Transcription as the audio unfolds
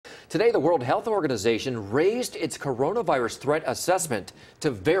Today, the World Health Organization raised its coronavirus threat assessment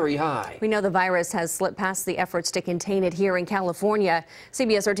to very high. We know the virus has slipped past the efforts to contain it here in California.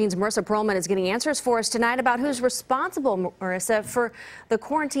 CBS 13's Marissa Perlman is getting answers for us tonight about who's responsible, Marissa, for the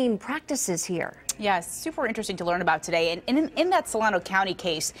quarantine practices here. Yeah, super interesting to learn about today. And in that Solano County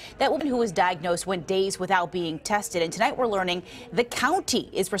case, that woman who was diagnosed went days without being tested. And tonight we're learning the county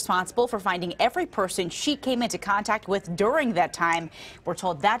is responsible for finding every person she came into contact with during that time. We're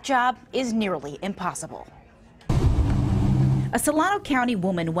told that job is nearly impossible. A Solano County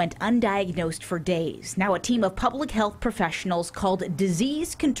woman went undiagnosed for days. Now a team of public health professionals called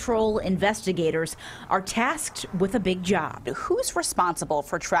disease control investigators are tasked with a big job. Who's responsible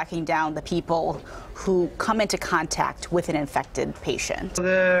for tracking down the people who come into contact with an infected patient?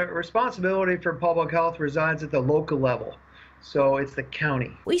 The responsibility for public health resides at the local level. So it's the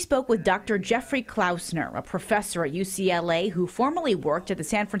county. We spoke with Dr. Jeffrey Klausner, a professor at UCLA who formerly worked at the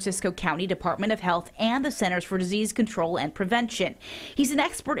San Francisco County Department of Health and the Centers for Disease Control and Prevention. He's an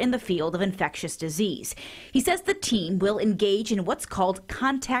expert in the field of infectious disease. He says the team will engage in what's called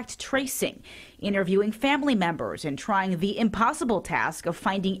contact tracing, interviewing family members and trying the impossible task of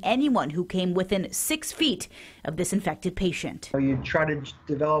finding anyone who came within 6 feet of this infected patient. You try to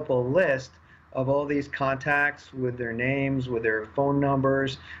develop a list of all these contacts with their names, with their phone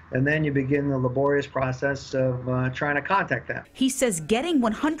numbers, and then you begin the laborious process of trying to contact them. He says getting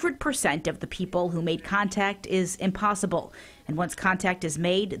 100% of the people who made contact is impossible. And once contact is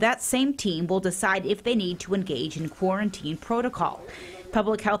made, that same team will decide if they need to engage in quarantine protocol.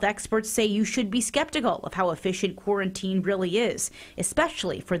 Public health experts say you should be skeptical of how efficient quarantine really is,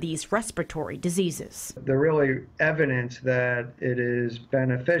 especially for these respiratory diseases. The really evidence that it is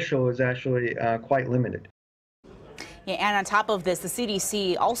beneficial is actually quite limited. Yeah, and on top of this, the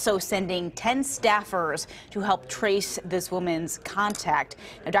CDC also sending 10 staffers to help trace this woman's contact.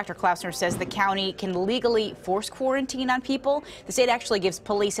 Now, Dr. Klausner says the county can legally force quarantine on people. The state actually gives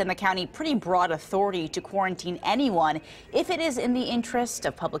police and the county pretty broad authority to quarantine anyone if it is in the interest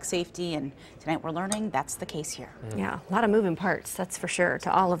of public safety. And tonight we're learning that's the case here. Yeah, a lot of moving parts, that's for sure,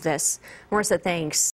 to all of this. Marissa, thanks.